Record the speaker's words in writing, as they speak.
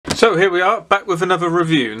So here we are, back with another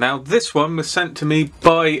review. Now this one was sent to me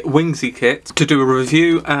by Wingsy Kit to do a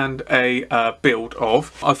review and a build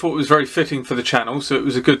of. I thought it was very fitting for the channel, so it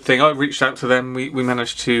was a good thing. I reached out to them, we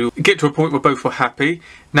managed to get to a point where both were happy.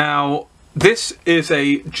 Now this is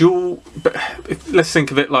a dual, let's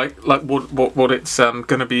think of it like what it's going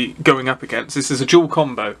to be going up against. This is a dual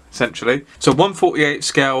combo, essentially. So 1/48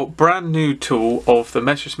 scale, brand new tool of the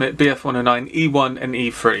Messerschmitt Bf 109 E1 and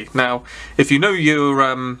E3. Now, if you know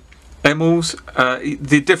your Emils,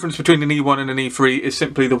 the difference between an E1 and an E3 is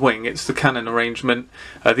simply the wing. It's the cannon arrangement.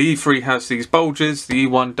 The E3 has these bulges, the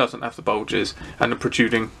E1 doesn't have the bulges and the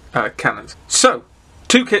protruding cannons. So,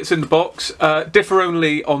 two kits in the box, differ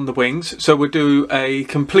only on the wings, so we'll do a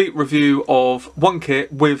complete review of one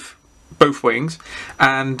kit with both wings,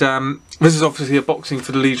 and this is obviously a boxing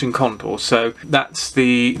for the Legion Condor, so that's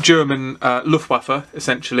the German Luftwaffe,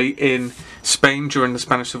 essentially, in Spain during the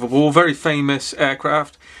Spanish Civil War. Very famous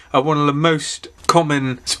aircraft. One of the most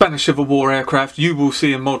common Spanish Civil War aircraft you will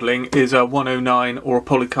see in modelling is a 109 or a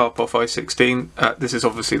Polikarpov I-16. This is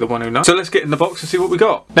obviously the 109. So let's get in the box and see what we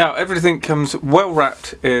got. Now everything comes well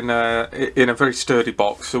wrapped in a very sturdy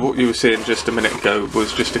box. So what you were seeing just a minute ago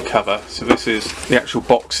was just a cover. So this is the actual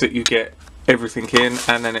box that you get everything in,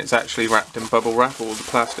 and then it's actually wrapped in bubble wrap, all the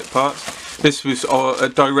plastic parts. This was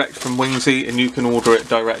direct from Wingsy, and you can order it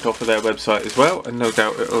direct off of their website as well, and no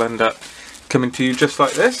doubt it'll end up coming to you just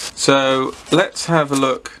like this. So let's have a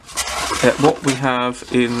look at what we have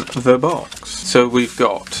in the box. So we've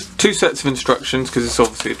got two sets of instructions, because it's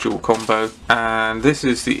obviously a dual combo, and this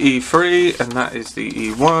is the E3 and that is the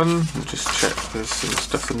E1. I'll just check there's some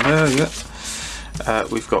stuff in there.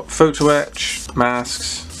 We've got photo etch,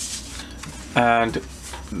 masks, and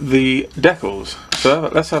the decals. So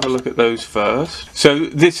let's have a look at those first. So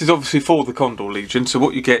this is obviously for the Condor Legion, so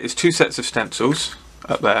what you get is two sets of stencils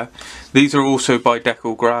up there. These are also by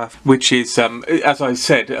Decalgraph, which is, as I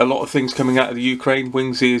said, a lot of things coming out of the Ukraine.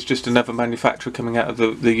 Wingsy is just another manufacturer coming out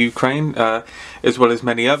of the Ukraine, as well as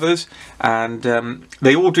many others, and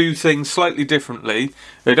they all do things slightly differently.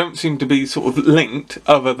 They don't seem to be sort of linked,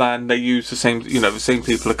 other than they use the same, you know, the same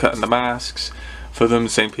people are cutting the masks for them, the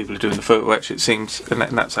same people are doing the photo etch, it seems, and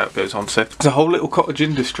that's how it goes on. So there's a whole little cottage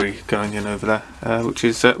industry going in over there, which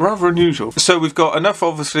is rather unusual. So we've got enough,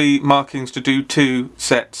 obviously, markings to do two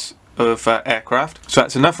sets of aircraft. So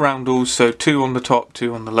that's enough roundels, so two on the top,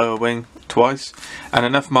 two on the lower wing, twice, and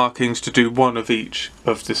enough markings to do one of each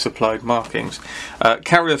of the supplied markings.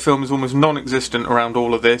 Carrier film is almost non-existent around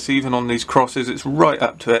all of this, even on these crosses, it's right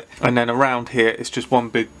up to it, and then around here it's just one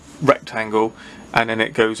big rectangle, and then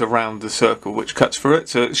it goes around the circle which cuts through it,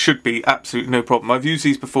 so it should be absolutely no problem. I've used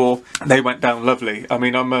these before, they went down lovely. I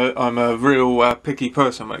mean, I'm a real picky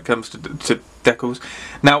person when it comes to decals.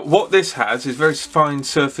 Now what this has is very fine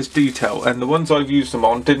surface detail, and the ones I've used them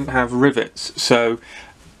on didn't have rivets, so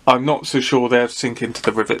I'm not so sure they'll sink into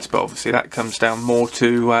the rivets, but obviously that comes down more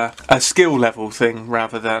to a skill level thing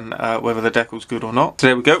rather than whether the decal's good or not. So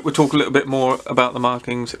there we go, we'll talk a little bit more about the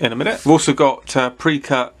markings in a minute. We've also got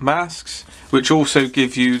pre-cut masks, which also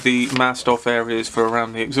give you the masked off areas for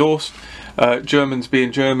around the exhaust. Germans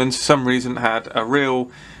being Germans, for some reason had a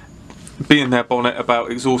real bee in their bonnet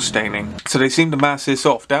about exhaust staining. So they seem to mask this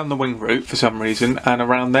off down the wing route for some reason and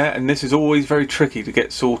around there, and this is always very tricky to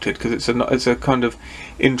get sorted because it's a kind of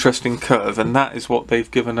interesting curve, and that is what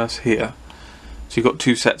they've given us here. So you've got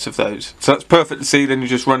two sets of those. So that's perfect to see, then you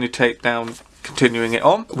just run your tape down, continuing it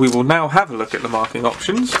on. We will now have a look at the marking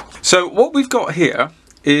options. So what we've got here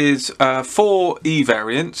is 4 E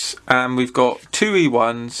variants, and we've got 2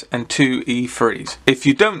 E1s and 2 E3s. If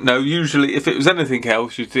you don't know, usually if it was anything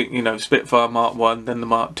else, you'd think, you know, Spitfire Mark 1, then the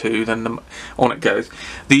Mark 2, then on it goes.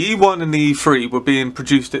 The E1 and the E3 were being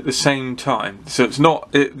produced at the same time, so it's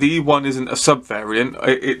not, the E1 isn't a sub-variant,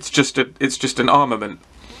 it's just an armament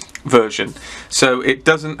version. So it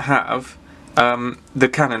doesn't have the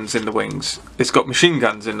cannons in the wings. It's got machine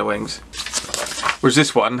guns in the wings. Whereas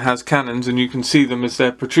this one has cannons and you can see them as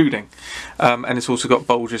they're protruding, and it's also got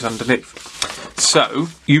bulges underneath. So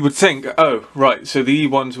you would think, oh right, so the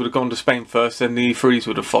E1s would have gone to Spain first, then the E3s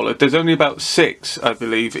would have followed. There's only about 6, I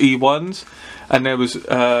believe, E1s, and there was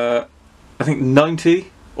I think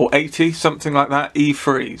 90 or 80, something like that,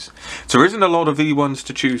 E3s. So there isn't a lot of E1s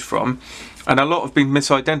to choose from, and a lot have been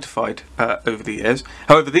misidentified over the years.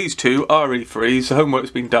 However, these two are E3s, the homework's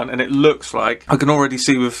been done, and it looks like, I can already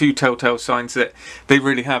see with a few telltale signs that they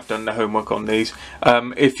really have done the homework on these.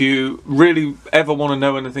 If you really ever want to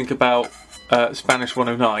know anything about Spanish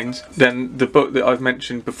 109s, then the book that I've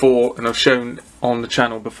mentioned before and I've shown on the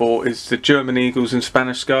channel before is the German Eagles in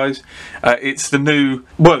Spanish Skies. It's the new,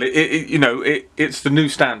 well, it's the new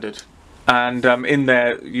standard. and in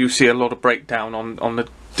there you see a lot of breakdown on the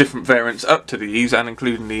different variants up to the E's and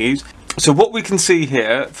including the E's. So what we can see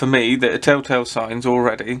here, for me, that are telltale signs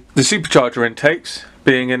already, the supercharger intakes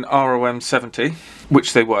being in ROM 70,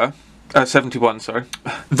 which they were, 71, sorry.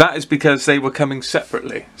 That is because they were coming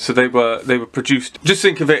separately. So they were produced. Just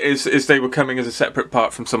think of it as they were coming as a separate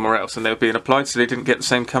part from somewhere else, and they were being applied, so they didn't get the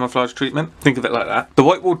same camouflage treatment. Think of it like that. The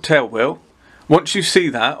white-walled tail wheel. Once you see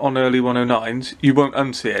that on early 109s, you won't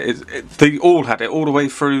unsee it. They all had it all the way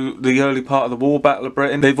through the early part of the War Battle of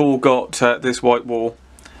Britain. They've all got this white wall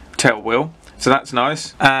tail wheel. So that's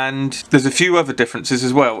nice, and there's a few other differences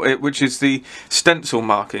as well, which is the stencil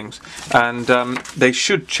markings, and they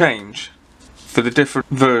should change for the different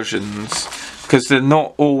versions because they're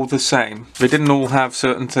not all the same. They didn't all have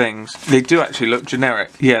certain things. They do actually look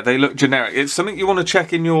generic. Yeah, they look generic. It's something you want to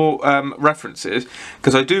check in your references,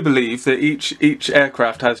 because I do believe that each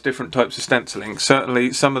aircraft has different types of stenciling.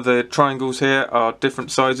 Certainly some of the triangles here are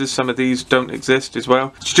different sizes, some of these don't exist as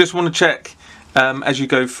well. So you just want to check as you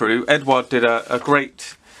go through. Edward did a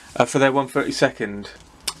great, for their 132nd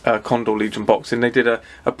Condor Legion boxing, they did a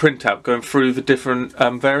printout going through the different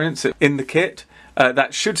variants in the kit.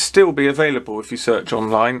 That should still be available if you search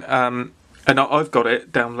online. And I've got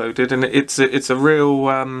it downloaded, and it's a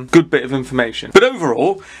real good bit of information. But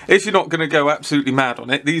overall, if you're not going to go absolutely mad on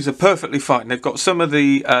it, these are perfectly fine. They've got some of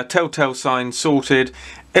the telltale signs sorted.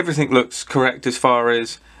 Everything looks correct as far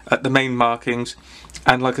as the main markings.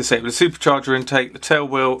 And like I say, with the supercharger intake, the tail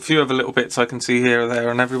wheel, a few other little bits I can see here, there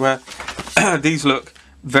and everywhere, these look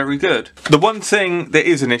very good. The one thing that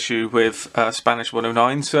is an issue with Spanish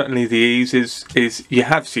 109, certainly the E's, is you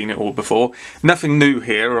have seen it all before. Nothing new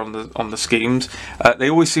here on the schemes. They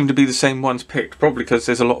always seem to be the same ones picked, probably because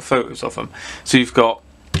there's a lot of photos of them. So you've got,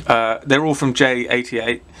 they're all from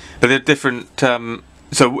J88, but they're different.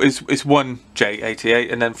 So it's one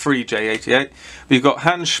J88 and then 3 J88. But you've got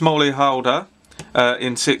Hans Schmolly-Halder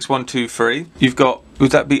in 6123. You've got,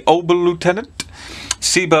 would that be Oberlieutenant?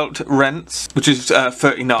 Seabelt Rents, which is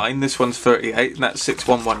 39. This one's 38, and that's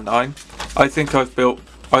 6119. I think I've built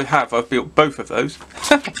both of those.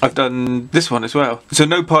 I've done this one as well. So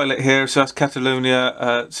no pilot here, so that's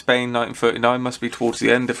Catalonia, Spain 1939, must be towards the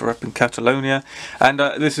end if we're up in Catalonia. And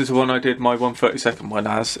this is the one I did my 132nd one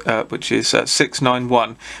as, which is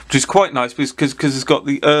 691, which is quite nice because it's got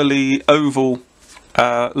the early oval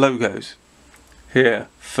logos here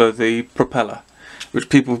for the propeller, which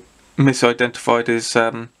people misidentified as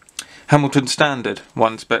Hamilton Standard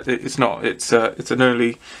ones, but it's not. It's an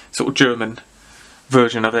early sort of German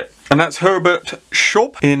version of it. And that's Herbert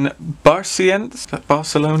Schopp in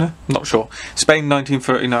Barcelona? Not sure. Spain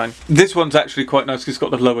 1939. This one's actually quite nice because it's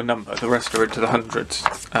got the lower number. The rest are into the hundreds.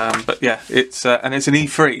 But yeah, it's and it's an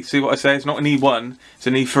E3. See what I say? It's not an E-1. It's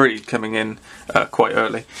an E3 coming in quite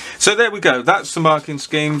early. So there we go. That's the marking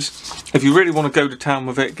schemes. If you really want to go to town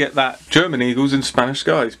with it, get that German Eagles in Spanish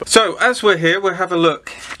skies. So as we're here, we'll have a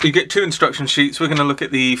look. You get 2 instruction sheets. We're going to look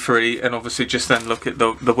at the E3 and obviously just then look at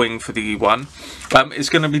the wing for the E-1. It's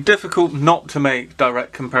going to be difficult not to make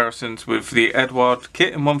direct comparisons with the Edward kit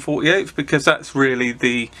in 148 because that's really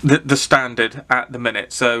the standard at the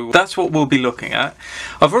minute. So that's what we'll be looking at.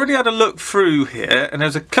 I've already had a look through here, and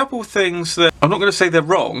there's a couple things that I'm not going to say they're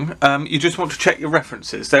wrong. You just want to check your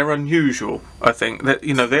references. They're unusual, I think, that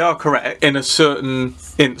they are correct in a certain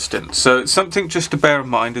instance. So it's something just to bear in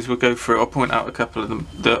mind as we go through. I'll point out a couple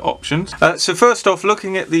of the options. So first off,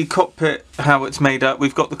 looking at the cockpit, how it's made up,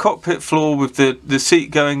 we've got the cockpit floor with the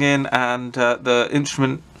seat going in and the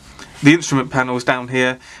instrument panels down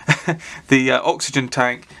here, the oxygen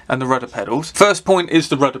tank and the rudder pedals. First point is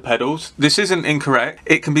the rudder pedals. This isn't incorrect.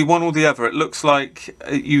 It can be one or the other. It looks like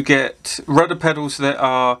you get rudder pedals that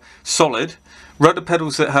are solid, rudder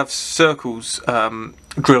pedals that have circles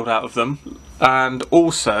drilled out of them, and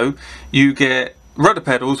also you get rudder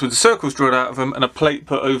pedals with the circles drilled out of them and a plate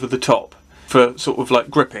put over the top for sort of like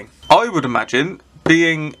gripping. I would imagine,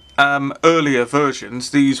 being earlier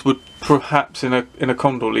versions, these would perhaps in a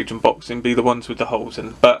Condor Legion boxing be the ones with the holes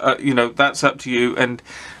in, but that's up to you. And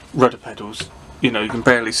rudder pedals, you can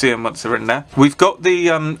barely see them once they're in there. We've got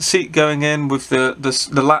the seat going in with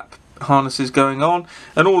the lap harnesses going on,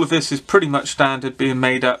 and all of this is pretty much standard being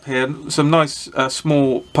made up here. Some nice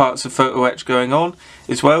small parts of photo etch going on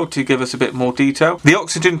as well to give us a bit more detail. The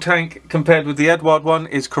oxygen tank compared with the Edward one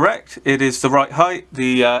is correct. It is the right height.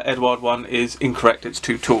 The Edward one is incorrect. It's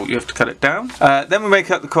too tall. You have to cut it down. Then we make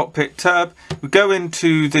up the cockpit tab. We go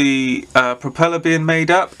into the propeller being made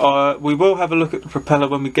up. We will have a look at the propeller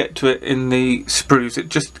when we get to it in the sprues.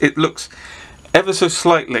 It looks ever so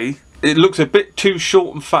slightly it looks a bit too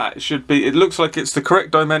short and fat. It looks like it's the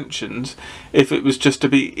correct dimensions if it was just to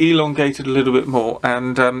be elongated a little bit more,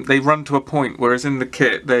 and they run to a point, whereas in the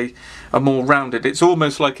kit they are more rounded. It's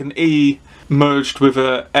almost like an E merged with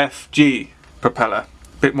a FG propeller.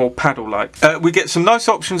 Bit more paddle-like. We get some nice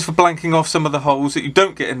options for blanking off some of the holes that you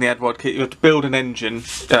don't get in the Edward kit. You have to build an engine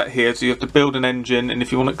here, so you have to build an engine, and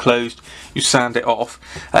if you want it closed, you sand it off.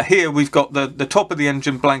 Here we've got the top of the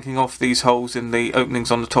engine blanking off these holes in the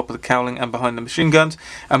openings on the top of the cowling and behind the machine guns,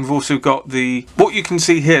 and we've also got what you can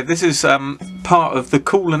see here. This is part of the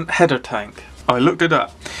coolant header tank. I looked it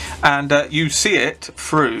up, and you see it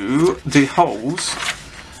through the holes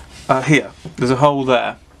here. There's a hole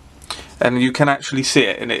there. And you can actually see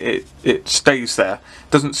it, and it stays there.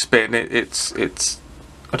 It doesn't spin. It's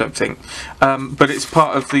I don't think, but it's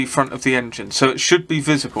part of the front of the engine, so it should be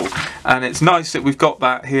visible. And it's nice that we've got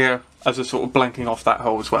that here as a sort of blanking off that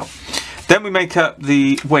hole as well. Then we make up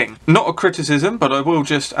the wing. Not a criticism, but I will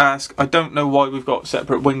just ask. I don't know why we've got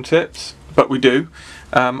separate wing tips, but we do.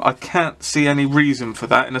 I can't see any reason for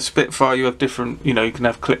that. In a Spitfire you have different, you can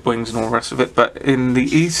have clip wings and all the rest of it, but in the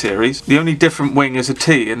E series the only different wing is a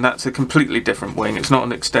T, and that's a completely different wing. It's not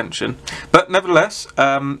an extension, but nevertheless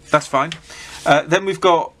that's fine. Then we've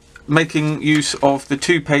got making use of the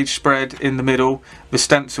 2-page spread in the middle, the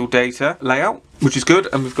stencil data layout, which is good,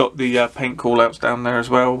 and we've got the paint callouts down there as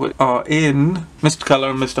well, which are in Mr.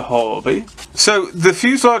 Colour and Mr. Hobby. So the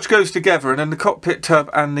fuselage goes together, and then the cockpit tub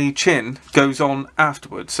and the chin goes on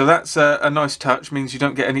afterwards. So that's a nice touch. Means you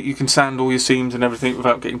don't get any. You can sand all your seams and everything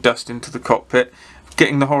without getting dust into the cockpit.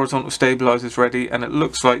 Getting the horizontal stabilizers ready, and it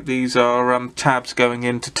looks like these are tabs going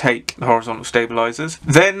in to take the horizontal stabilizers.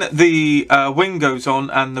 Then the wing goes on,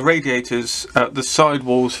 and the radiators, the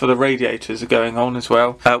sidewalls for the radiators are going on as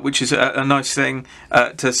well, which is a nice thing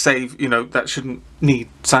to save. That shouldn't need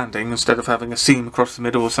sanding instead of having a seam across the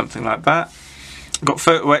middle or something like that. Got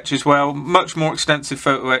photo etch as well, much more extensive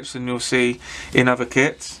photo etch than you'll see in other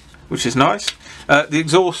kits, which is nice. The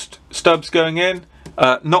exhaust stubs going in,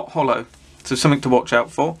 not hollow. So something to watch out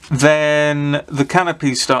for. Then the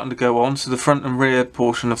canopy's starting to go on, so the front and rear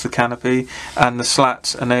portion of the canopy, and the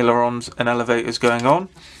slats and ailerons and elevators going on,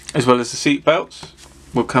 as well as the seat belts.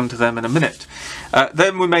 We'll come to them in a minute.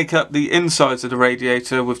 Then we make up the insides of the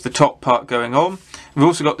radiator with the top part going on. We've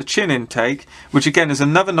also got the chin intake, which again is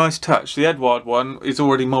another nice touch. The Edward one is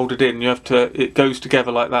already moulded in. It goes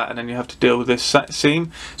together like that, and then you have to deal with this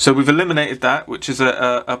seam. So we've eliminated that, which is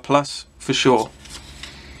a plus for sure.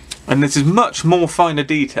 And this is much more finer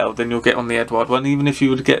detail than you'll get on the Edward one, even if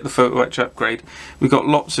you were to get the photo etch upgrade. We've got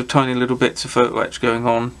lots of tiny little bits of photo etch going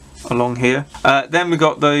on along here. Then we've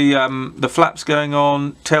got the flaps going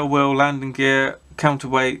on, tail wheel, landing gear,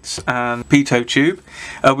 counterweights and pitot tube.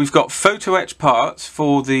 We've got photo etch parts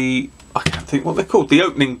for I can't think what they're called, the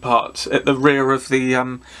opening parts at the rear of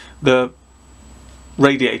the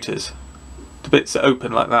radiators, the bits that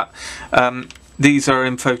open like that. These are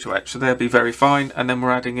in photo etch, so they'll be very fine. And then we're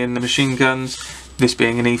adding in the machine guns, this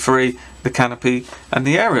being an E3, the canopy and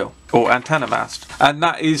the aerial or antenna mast. And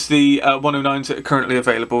that is the 109s that are currently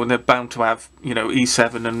available, and they're bound to have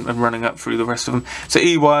E7 and running up through the rest of them. So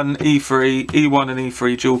E1, E3, E1 and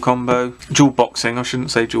E3 dual boxing, I shouldn't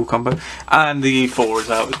say dual combo, and the E4 is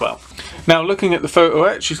out as well. Now looking at the photo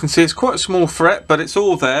etch, you can see it's quite a small fret, but it's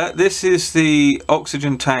all there. This is the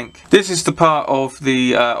oxygen tank. This is the part of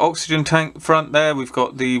the oxygen tank front there. We've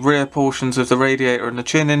got the rear portions of the radiator and the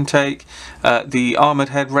chin intake, the armoured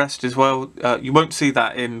headrest as well. You won't see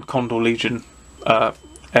that in Condor Legion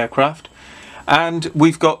aircraft. And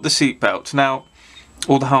we've got the seat belts now,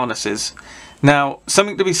 or the harnesses. Now,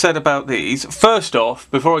 something to be said about these. First off,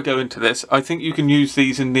 before I go into this, I think you can use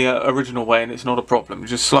these in the original way and it's not a problem. You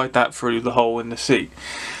just slide that through the hole in the seat.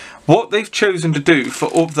 What they've chosen to do for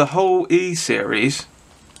all the whole E series,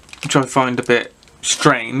 which I find a bit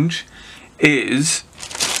strange, is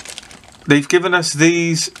they've given us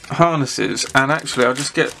these harnesses, and actually I'll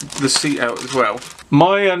just get the seat out as well.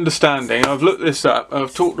 My understanding, I've looked this up,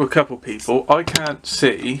 I've talked to a couple of people, I can't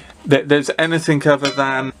see that there's anything other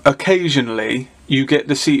than occasionally you get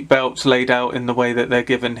the seat belts laid out in the way that they're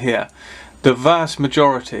given here. The vast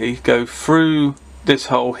majority go through this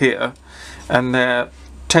hole here, and they're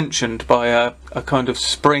tensioned by a kind of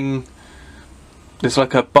spring. There's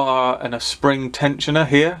like a bar and a spring tensioner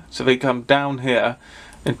here, so they come down here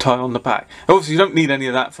and tie on the back. Obviously you don't need any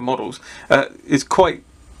of that for models. It's quite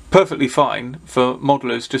perfectly fine for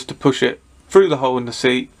modelers just to push it through the hole in the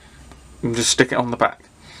seat and just stick it on the back.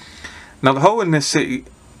 Now the hole in this seat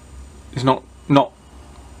is not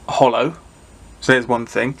hollow, so there's one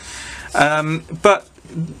thing. But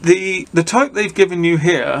the type they've given you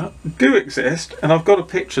here do exist, and I've got a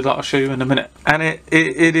picture that I'll show you in a minute. And it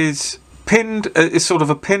is pinned. It's sort of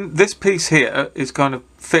a pin. This piece here is kind of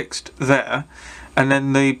fixed there, and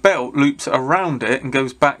then the belt loops around it and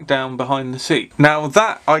goes back down behind the seat. Now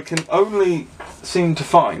that I can only seem to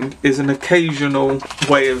find is an occasional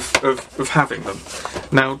way of having them.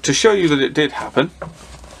 Now to show you that it did happen,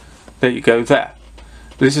 there you go there.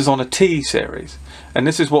 This is on a T series, and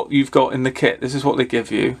this is what you've got in the kit. This is what they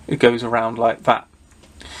give you. It goes around like that.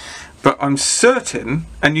 But I'm certain,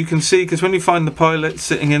 and you can see, because when you find the pilot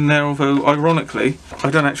sitting in there, although ironically I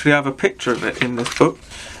don't actually have a picture of it in this book,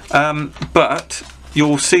 but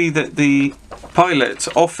you'll see that the pilots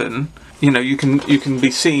often, you know, you can be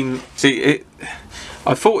seen. See it.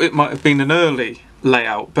 I thought it might have been an early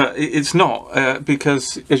layout, but it's not,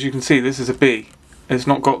 because as you can see, this is a B. It's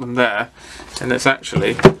not got them there, and it's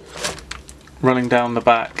actually running down the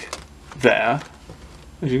back there,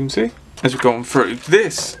 as you can see, as we've gone through.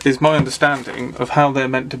 This is my understanding of how they're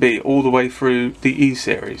meant to be all the way through the E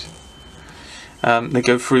series. They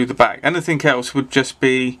go through the back. Anything else would just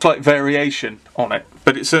be slight variation on it,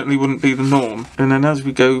 but it certainly wouldn't be the norm. And then as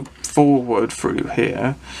we go forward through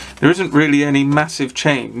here, there isn't really any massive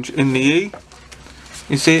change in the E.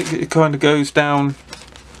 You see it kind of goes down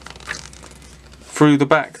through the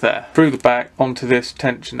back there, through the back onto this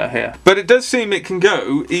tensioner here. But it does seem it can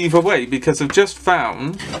go either way, because I've just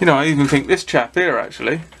found, you know, I even think this chap here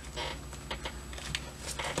actually,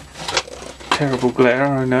 terrible glare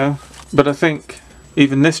I know, but I think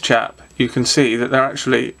even this chap, you can see that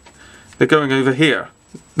they're going over here.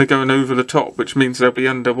 They're going over the top, which means they'll be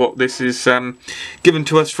under what this is given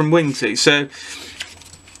to us from Wingsy. So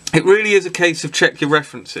it really is a case of check your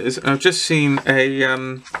references. And I've just seen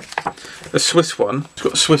a Swiss one. It's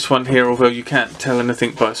got a Swiss one here, although you can't tell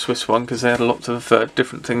anything by a Swiss one because they had lots of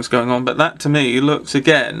different things going on. But that to me looks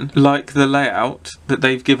again like the layout that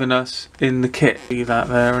they've given us in the kit. See that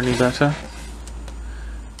there any better?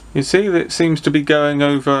 You see that it seems to be going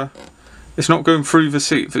over. It's not going through the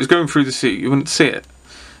seat. If it was going through the seat, you wouldn't see it.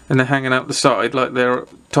 And they're hanging out the side like they're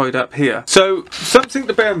tied up here. So something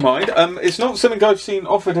to bear in mind. It's not something I've seen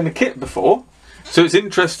offered in a kit before, so it's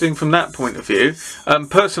interesting from that point of view.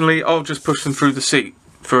 Personally, I'll just push them through the seat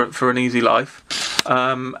for an easy life,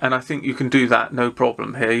 and I think you can do that no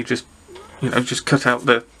problem here. You just cut out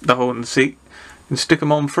the hole in the seat and stick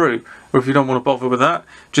them on through. Or if you don't want to bother with that,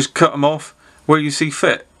 just cut them off where you see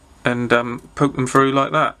fit and poke them through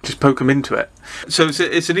like that. Just poke them into it. So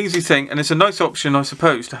it's an easy thing, and it's a nice option, I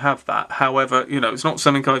suppose, to have that. However, you know, it's not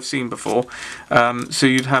something I've seen before, so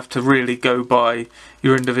you'd have to really go by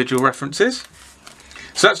your individual references.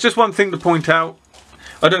 So that's just one thing to point out.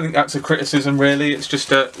 I don't think that's a criticism really, it's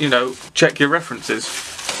just a, you know, check your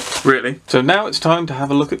references really. So now it's time to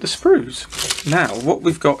have a look at the sprues. Now what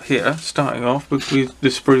we've got here, starting off with the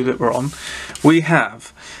sprue that we're on, we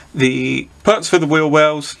have the parts for the wheel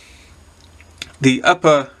wells, the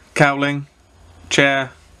upper cowling,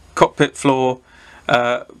 chair, cockpit floor,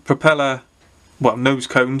 propeller, well, nose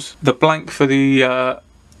cones, the blank for the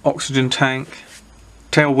oxygen tank,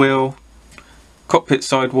 tail wheel, cockpit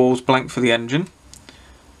sidewalls, blank for the engine.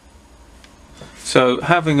 So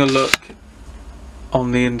having a look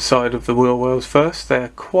on the inside of the wheel wells first, they're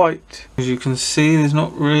quite, as you can see, there's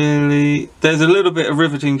not really, there's a little bit of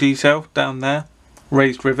riveting detail down there,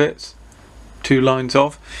 raised rivets, 2 lines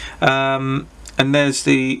of, and there's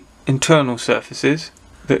the internal surfaces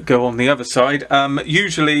that go on the other side.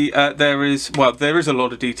 Usually there is a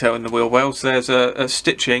lot of detail in the wheel wells. There's a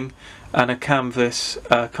stitching and a canvas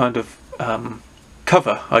kind of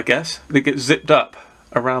cover, I guess, that gets zipped up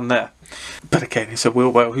around there. But again, it's a wheel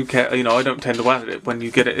well, who cares? You know, I don't tend to add it when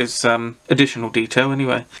you get it as additional detail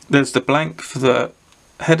anyway. There's the blank for the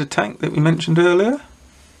header tank that we mentioned earlier.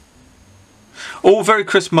 All very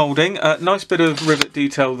crisp moulding, nice bit of rivet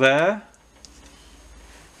detail there.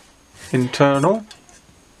 Internal,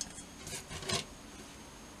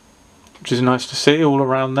 which is nice to see all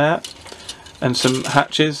around there, and some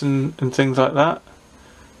hatches and things like that.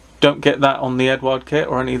 Don't get that on the Edward kit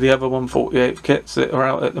or any of the other 1/48 kits that are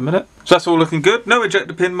out at the minute. So that's all looking good. No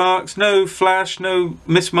ejector pin marks, no flash, no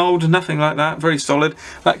mismold, nothing like that. Very solid.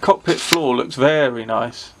 That cockpit floor looks very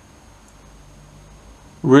nice.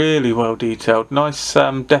 Really well detailed. Nice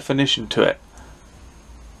definition to it.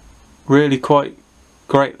 Really quite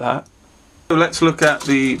great that. So let's look at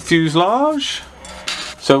the fuselage.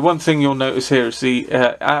 So one thing you'll notice here is the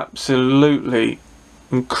absolutely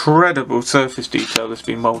incredible surface detail that's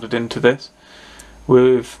been moulded into this,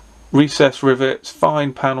 with recessed rivets,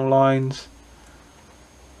 fine panel lines,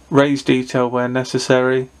 raised detail where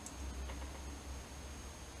necessary.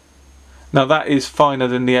 Now that is finer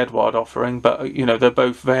than the Edward offering, but you know, they're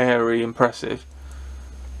both very impressive.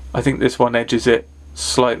 I think this one edges it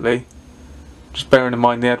slightly. Just bearing in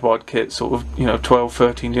mind the Edward kit sort of, you know, 12,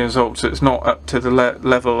 13 years old, so it's not up to the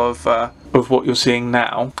level of what you're seeing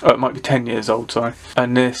now. Oh, it might be 10 years old, sorry.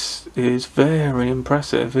 And this is very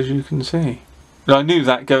impressive, as you can see. And I knew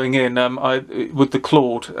that going in. With the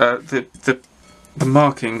clawed, the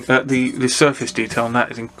marking, the surface detail on that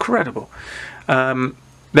is incredible.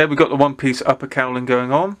 There we've got the one-piece upper cowling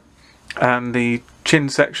going on, and the chin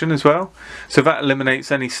section as well. So that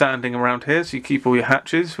eliminates any sanding around here, so you keep all your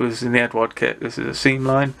hatches, whereas in the Edward kit this is a seam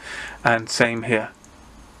line, and same here.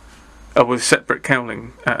 With separate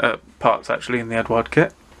cowling parts actually in the Edward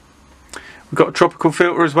kit. We've got a tropical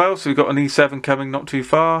filter as well, so we've got an E7 coming not too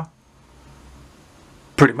far.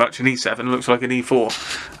 Pretty much an E7, looks like an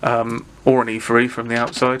E4 or an E3 from the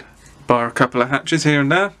outside, bar a couple of hatches here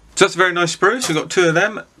and there. So that's a very nice sprue, so we've got two of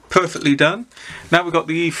them, perfectly done. Now we've got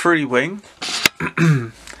the E3 wing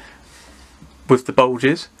with the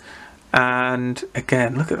bulges, and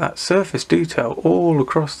again look at that surface detail all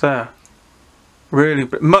across there. Really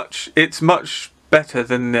it's much better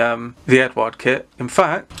than the Edward kit. In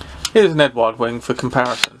fact, here's an Edward wing for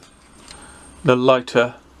comparison. The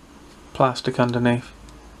lighter plastic underneath.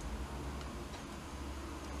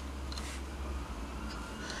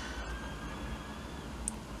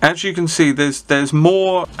 As you can see, there's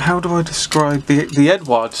more. How do I describe the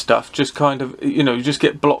Edward stuff? Just kind of, you know, you just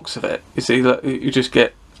get blocks of it. You see, you just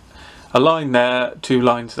get a line there, two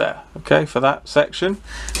lines there. Okay, for that section.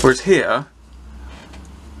 Whereas here,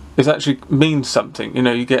 it actually means something. You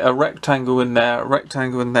know, you get a rectangle in there, a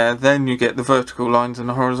rectangle in there. Then you get the vertical lines and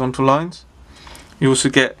the horizontal lines. You also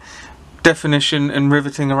get definition and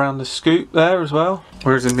riveting around the scoop there as well.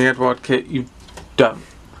 Whereas in the Edward kit, you don't.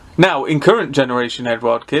 Now, in current generation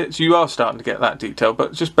Edward kits, you are starting to get that detail,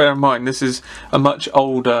 but just bear in mind, this is a much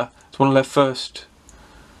older, it's one of their first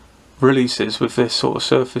releases with this sort of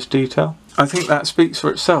surface detail. I think that speaks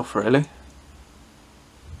for itself, really.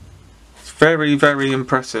 It's very, very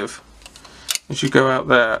impressive as you go out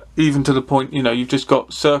there, even to the point, you know, you've just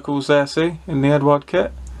got circles there, see, in the Edward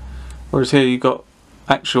kit, whereas here you've got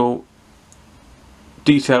actual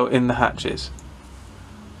detail in the hatches.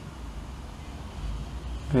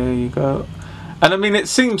 There you go. And I mean, it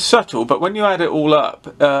seems subtle, but when you add it all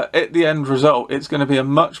up, at the end result, it's going to be a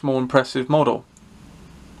much more impressive model.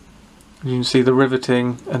 You can see the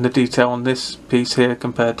riveting and the detail on this piece here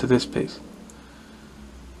compared to this piece.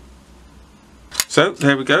 So,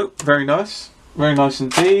 there we go. Very nice. Very nice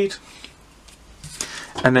indeed.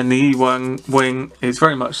 And then the E-1 wing is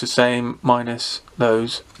very much the same, minus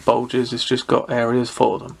those bulges. It's just got areas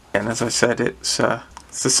for them. And as I said, it's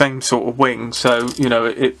the same sort of wing, so you know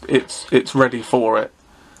it's ready for it.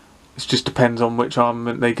 It just depends on which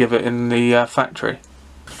armament they give it in the factory.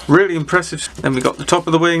 Really impressive. Then we got the top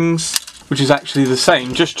of the wings, which is actually the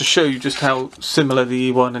same, just to show you just how similar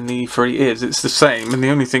the E1 and the E3 is. It's the same, and the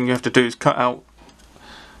only thing you have to do is cut out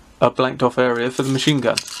a blanked off area for the machine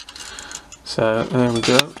gun. So there we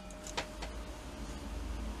go.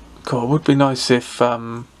 God, it would be nice if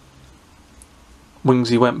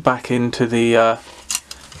Wingsy went back into the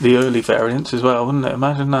early variants as well, wouldn't it?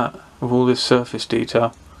 Imagine that, with all this surface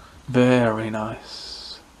detail. Very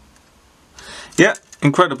nice. Yeah,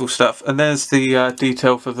 incredible stuff. And there's the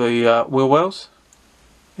detail for the wheel wells,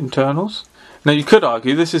 internals. Now you could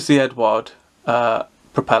argue this is the Edward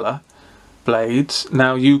propeller blades.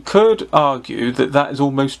 Now you could argue that that is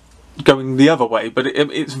almost going the other way, but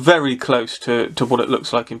it's very close to what it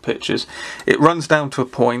looks like in pictures. It runs down to a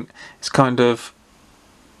point, it's kind of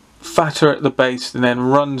fatter at the base and then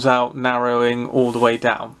runs out, narrowing all the way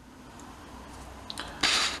down.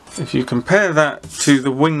 If you compare that to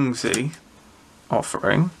the Wingsy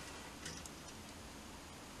offering,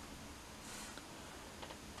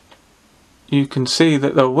 you can see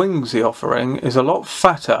that the Wingsy offering is a lot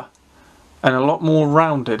fatter and a lot more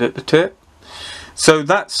rounded at the tip. So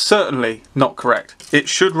that's certainly not correct. It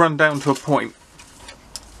should run down to a point.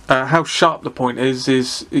 How sharp the point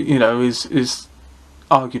is you know, is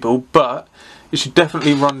arguable, but it should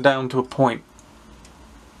definitely run down to a point.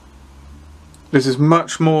 This is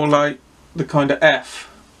much more like the kind of F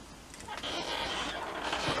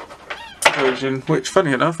version, which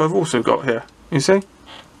funny enough I've also got here, you see?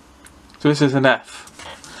 So this is an F.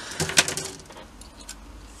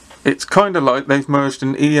 It's kind of like they've merged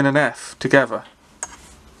an E and an F together.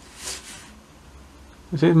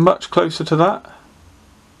 Is it much closer to that?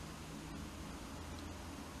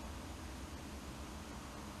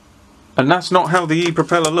 And that's not how the E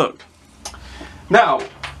propeller looked. Now,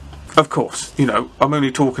 of course, you know, I'm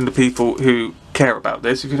only talking to people who care about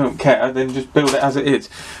this. If you don't care, then just build it as it is.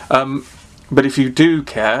 But if you do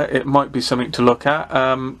care, it might be something to look at.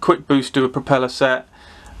 Quick Boost do a propeller set,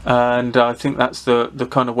 and I think that's the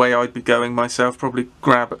kind of way I'd be going myself. Probably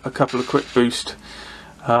grab a couple of Quick Boost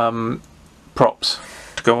props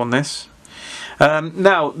to go on this.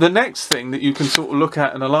 Now, the next thing that you can sort of look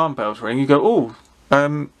at an alarm bells ring, you go, oh,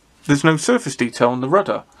 there's no surface detail on the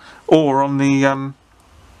rudder or on the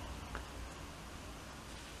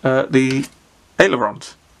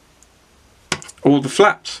ailerons, or the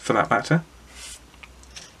flaps for that matter.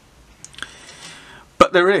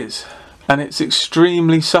 But there is, and it's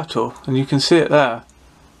extremely subtle, and you can see it there.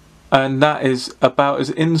 And that is about as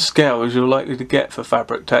in scale as you're likely to get for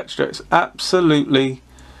fabric texture. It's absolutely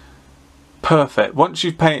perfect. Once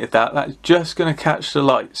you've painted that, that's just going to catch the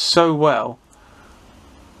light so well.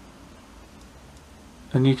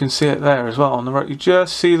 And you can see it there as well on the right. You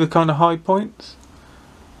just see the kind of high points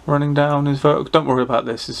running down his vertical. Don't worry about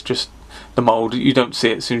this, it's just the mould. You don't see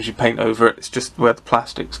it as soon as you paint over it. It's just where the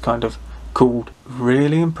plastic's kind of cooled.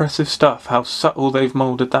 Really impressive stuff, how subtle they've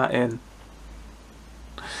moulded that in.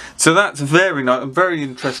 So that's very nice. I'm very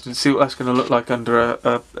interested to see what that's going to look like under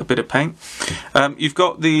a bit of paint. You've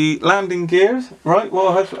got the landing gears, right?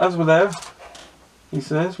 Well, as we're there, he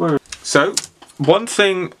says. So, one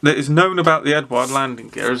thing that is known about the Eduard landing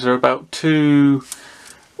gears, they're about 2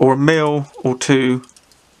 or a mil or 2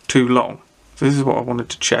 too long. So this is what I wanted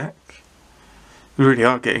to check. We really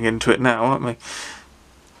are getting into it now, aren't we?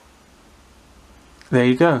 There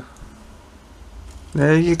you go.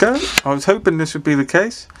 There you go. I was hoping this would be the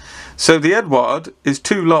case. So the Eduard is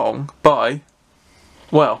too long by,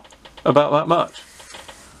 well, about that much.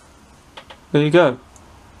 There you go.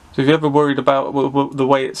 So if you're ever worried about the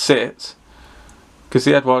way it sits, because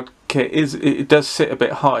the Eduard kit it does sit a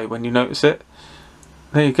bit high when you notice it.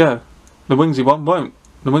 There you go. The Wingsy one won't.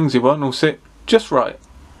 The Wingsy one will sit just right.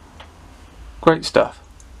 Great stuff.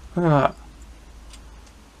 Look at that.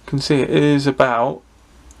 You can see it is about,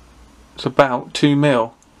 it's about 2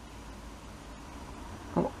 mil.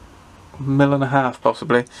 Oh, 1.5 mil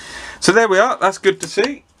possibly. So there we are. That's good to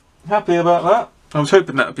see. Happy about that. I was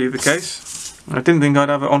hoping that would be the case. I didn't think I'd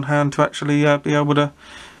have it on hand to actually be able to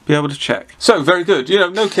check. So very good. You know,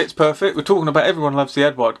 no kit's perfect. We're talking about everyone loves the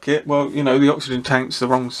Eduard kit. Well, you know, the oxygen tank's the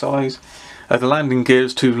wrong size. The landing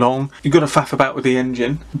gear's too long. You've got to faff about with the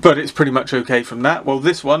engine, but it's pretty much okay from that. Well,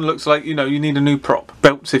 this one looks like, you know, you need a new prop.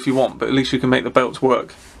 Belts if you want, but at least you can make the belts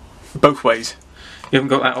work both ways. You haven't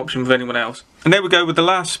got that option with anyone else. And there we go with the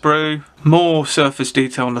last sprue. More surface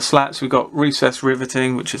detail on the slats. We've got recessed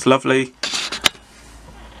riveting, which is lovely.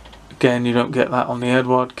 Again, you don't get that on the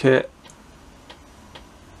Eduard kit.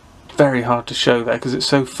 Very hard to show there because it's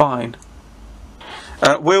so fine.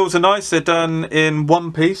 Wheels are nice. They're done in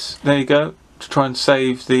one piece. There you go. To try and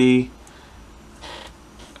save the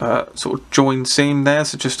sort of join seam there.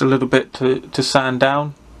 So just a little bit to sand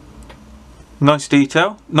down. Nice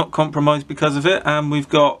detail. Not compromised because of it. And we've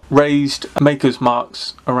got raised maker's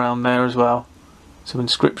marks around there as well. Some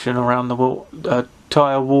inscription around the wall.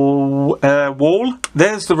 Tyre wall.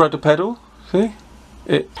 There's the rudder pedal. See?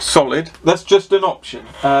 It's solid. That's just an option.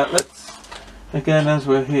 Let's, again, as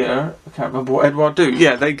we're here, I can't remember what Eduard do.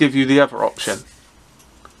 Yeah, they give you the other option.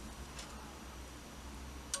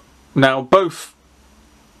 Now, both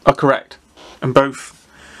are correct, and both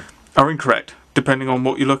are incorrect, depending on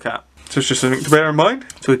what you look at. So it's just something to bear in mind.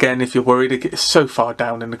 So again, if you're worried, it's so far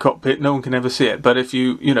down in the cockpit, no one can ever see it. But if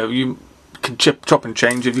you can chop and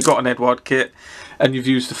change. If you've got an Eduard kit and you've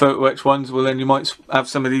used the PhotoX ones, well then you might have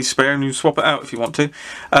some of these spare and you swap it out if you want to.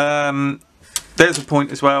 There's a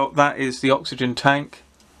point as well. That is the oxygen tank,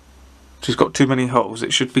 which has got too many holes.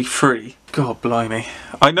 It should be free. God blimey.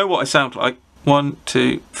 I know what I sound like. 1,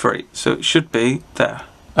 2, 3. So it should be there.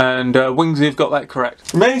 And Wingsy have got that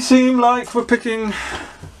correct. It may seem like we're picking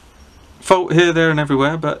fault here, there and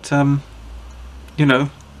everywhere, but you know,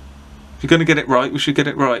 if you're going to get it right, we should get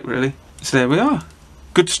it right, really. So there we are.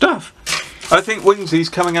 Good stuff. I think Wingsy's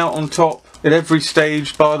coming out on top at every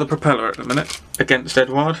stage bar the propeller at the minute against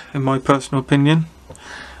Eduard, in my personal opinion.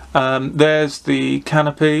 There's the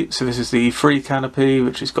canopy. So this is the E-3 canopy,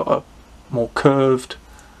 which has got a more curved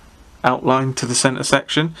outline to the centre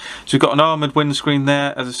section. So you've got an armoured windscreen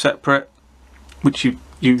there as a separate, which you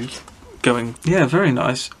use going, yeah, very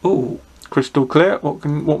nice. Oh, crystal clear.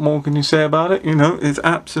 What more can you say about it? You know, it's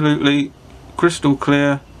absolutely crystal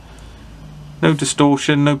clear. No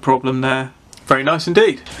distortion, no problem there. Very nice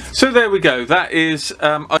indeed. So there we go. That is,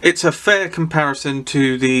 it's a fair comparison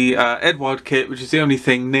to the Eduard kit, which is the only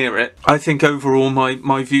thing near it. I think overall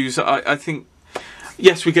my views, I think,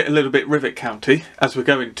 Yes, we get a little bit rivet county, as we're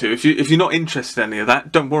going to. If you're not interested in any of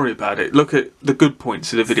that, don't worry about it. Look at the good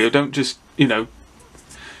points of the video. Don't just, you know,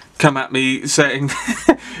 come at me saying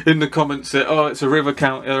in the comments that, oh, it's a rivet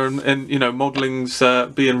counter and you know, modelling's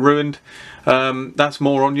being ruined. That's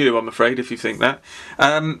more on you, I'm afraid, if you think that.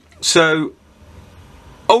 So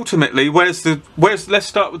ultimately, let's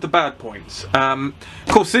start with the bad points. Of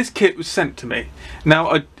course, this kit was sent to me.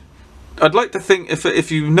 Now, I'd like to think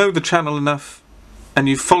if you know the channel enough and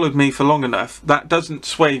you've followed me for long enough, that doesn't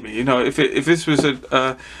sway me. You know, if this was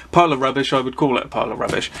a pile of rubbish, I would call it a pile of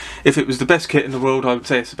rubbish. If it was the best kit in the world, I would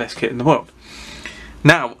say it's the best kit in the world.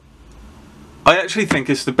 Now, I actually think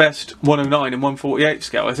it's the best 109 and 148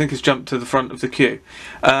 scale. I think it's jumped to the front of the queue.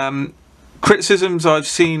 Criticisms I've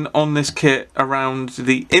seen on this kit around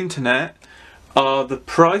the internet are the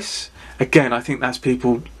price. Again, I think that's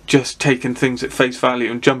people just taking things at face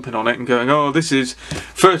value and jumping on it and going, oh, this is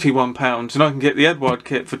 £31 and I can get the Edward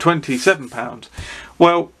kit for £27.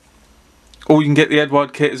 Well, or you can get the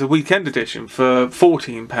Edward kit as a weekend edition for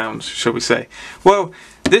 £14, shall we say. Well,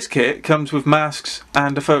 this kit comes with masks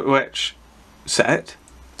and a photo etch set,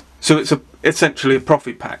 so it's essentially a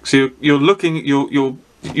profit pack. So you're looking at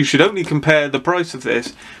you should only compare the price of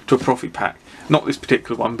this to a profit pack, not this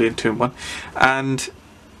particular one being 2-in-1, and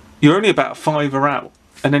you're only about £5 out.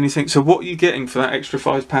 And then you think, so what are you getting for that extra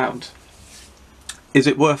 £5? Is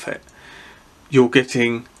it worth it? You're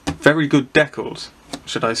getting very good decals,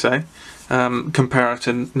 should I say, compared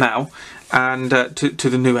to now, and to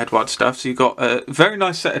the new Edward stuff. So you've got a very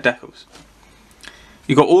nice set of decals.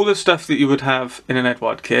 You've got all the stuff that you would have in an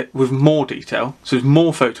Edward kit with more detail. So there's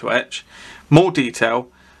more photo etch, more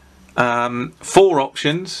detail, 4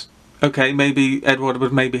 options. Okay, maybe Edward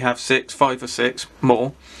would maybe have 5 or 6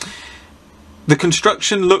 more. The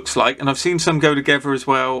construction looks like, and I've seen some go together as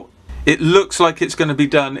well, it looks like it's going to be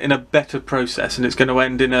done in a better process and it's going to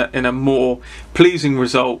end in a more pleasing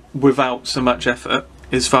result without so much effort,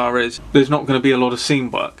 as far as there's not going to be a lot of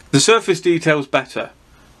seam work. The surface detail's better.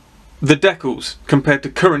 The decals, compared to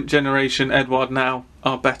current generation Edward now,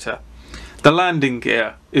 are better. The landing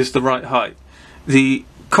gear is the right height. The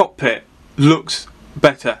cockpit looks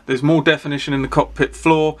better. There's more definition in the cockpit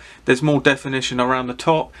floor, there's more definition around the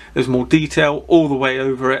top, there's more detail all the way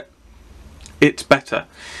over it. It's better.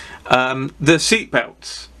 The seat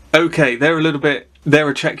belts, okay, they're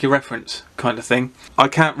a check your reference kind of thing. I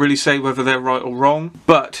can't really say whether they're right or wrong,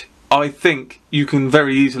 but I think you can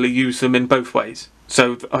very easily use them in both ways.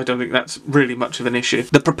 So I don't think that's really much of an issue.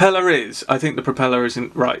 The propeller I think the propeller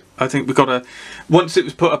isn't right. I think we've got to, once it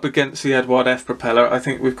was put up against the Edward F propeller, I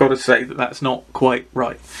think we've got to say that that's not quite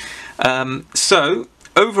right. So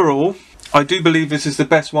overall, I do believe this is the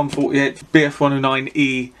best 148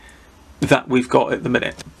 BF109E that we've got at the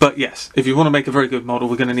minute. But yes, if you want to make a very good model,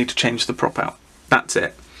 we're going to need to change the prop out. That's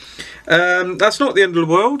it. That's not the end of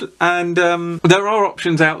the world, and there are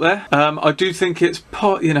options out there. I do think it's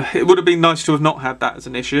it would have been nice to have not had that as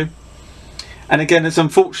an issue. And again, it's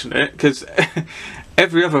unfortunate because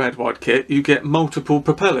every other Edward kit you get multiple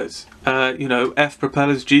propellers. You know, F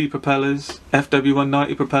propellers, G propellers,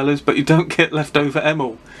 FW190 propellers, but you don't get leftover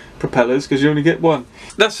ML propellers because you only get one.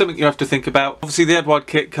 That's something you have to think about. Obviously, the Edward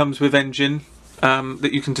kit comes with engine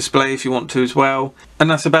that you can display if you want to as well, and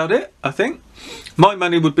that's about it, I think. My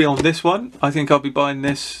money would be on this one. I think I'll be buying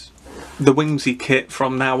the Wingsy kit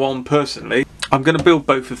from now on personally. I'm going to build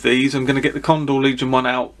both of these. I'm going to get the Condor Legion one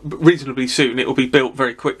out reasonably soon. It will be built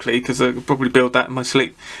very quickly because I'll probably build that in my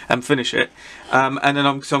sleep and finish it. And then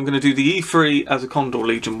I'm going to do the E-3 as a Condor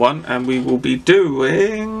Legion one, and we will be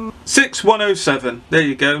doing 6107. There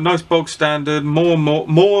you go. Nice bog standard.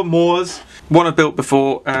 Moors. One I built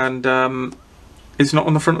before, and it's not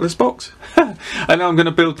on the front of this box. And now I'm going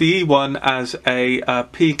to build the E-1 as a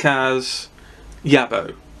PCAS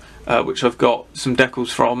Yabo, which I've got some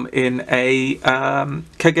decals from in a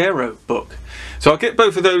Kagero book. So I'll get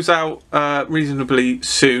both of those out reasonably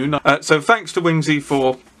soon. So thanks to Wingsy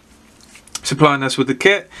for supplying us with the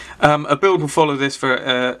kit. A build will follow this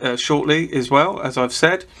for shortly as well, as I've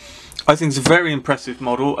said. I think it's a very impressive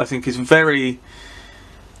model. I think it's very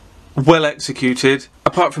well executed.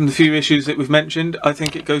 Apart from the few issues that we've mentioned, I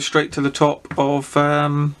think it goes straight to the top of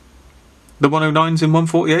the 109s in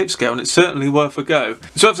 148 scale, and it's certainly worth a go.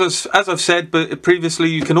 So as I've said but previously,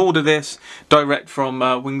 you can order this direct from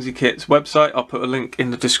Wingsy Kit's website. I'll put a link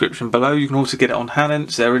in the description below. You can also get it on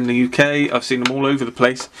Hannants. They're in the UK. I've seen them all over the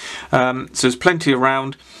place. So there's plenty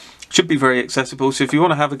around. Should be very accessible. So if you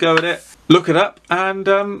want to have a go at it, look it up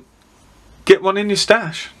and get one in your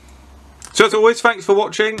stash. So as always, thanks for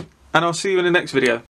watching, and I'll see you in the next video.